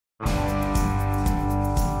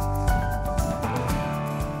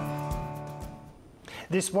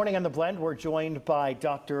This morning on The Blend, we're joined by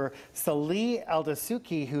Dr. Msu Ht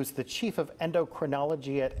Aldasoqi, who's the Chief of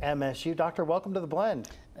Endocrinology at MSU. Doctor, welcome to The Blend.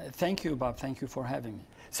 Thank you, Bob. Thank you for having me.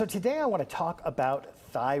 So today I want to talk about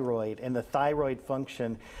thyroid and the thyroid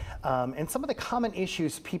function and some of the common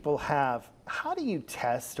issues people have. How do you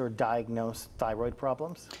test or diagnose thyroid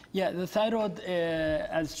problems? Yeah, the thyroid,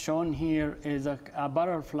 as shown here, is a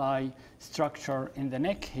butterfly structure in the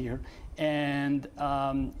neck here. And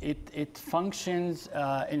it functions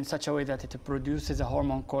in such a way that it produces a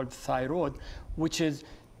hormone called thyroid, which is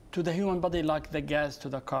to the human body like the gas to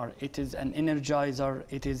the car. It is an energizer.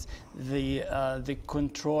 It is the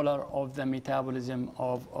controller of the metabolism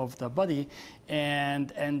of the body,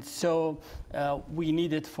 and so we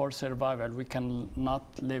need it for survival. We cannot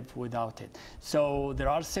live without it. So there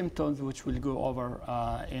are symptoms which we'll go over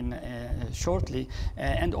shortly,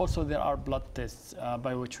 and also there are blood tests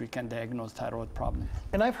by which we can diagnose thyroid problem.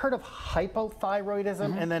 And I've heard of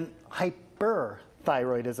hypothyroidism and then hyperthyroidism.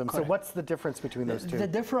 Correct. So what's the difference between those two? The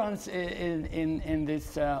difference in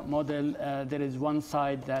this model, there is one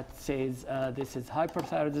side that says this is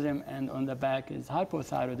hyperthyroidism, and on the back is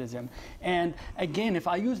hypothyroidism. And again, if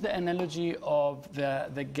I use the analogy of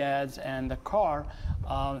the gas and the car,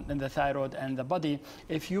 and the thyroid and the body,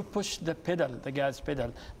 if you push the pedal, the gas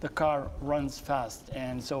pedal, the car runs fast,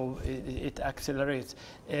 and so it accelerates.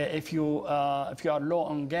 If you are low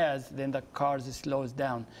on gas, then the car slows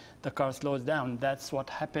down. The car slows down. That's what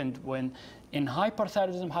happened when in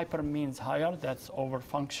hyperthyroidism. Hyper means higher, that's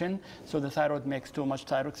overfunction. So the thyroid makes too much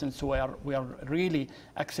thyroxine, so we are really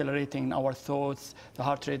accelerating our thoughts. The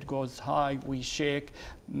heart rate goes high, we shake.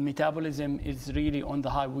 Metabolism is really on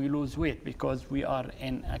the high. We lose weight because we are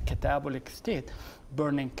in a catabolic state,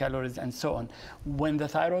 burning calories and so on. When the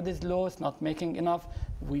thyroid is low, it's not making enough,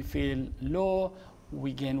 we feel low,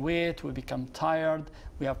 we gain weight, we become tired,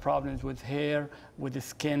 we have problems with hair, with the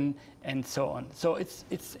skin, and so on. So it's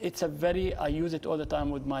a very, I use it all the time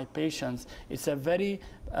with my patients, it's a very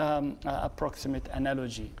approximate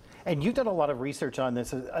analogy. And you've done a lot of research on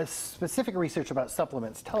this, a specific research about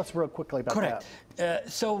supplements. Tell us real quickly about that. Correct.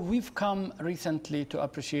 So we've come recently to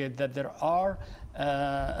appreciate that there are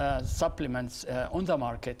supplements on the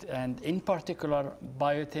market, and in particular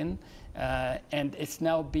biotin, and it's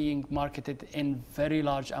now being marketed in very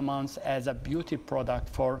large amounts as a beauty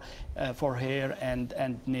product for hair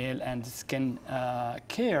and nail and skin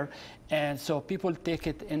care. And so people take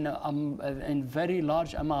it in very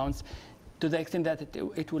large amounts, to the extent that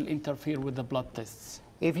it will interfere with the blood tests.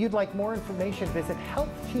 If you'd like more information, visit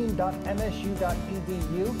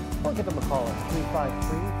healthteam.msu.edu or give them a call at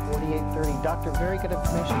 353-4830. Doctor, very good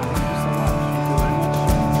information. Thank you so much. Thank you very much.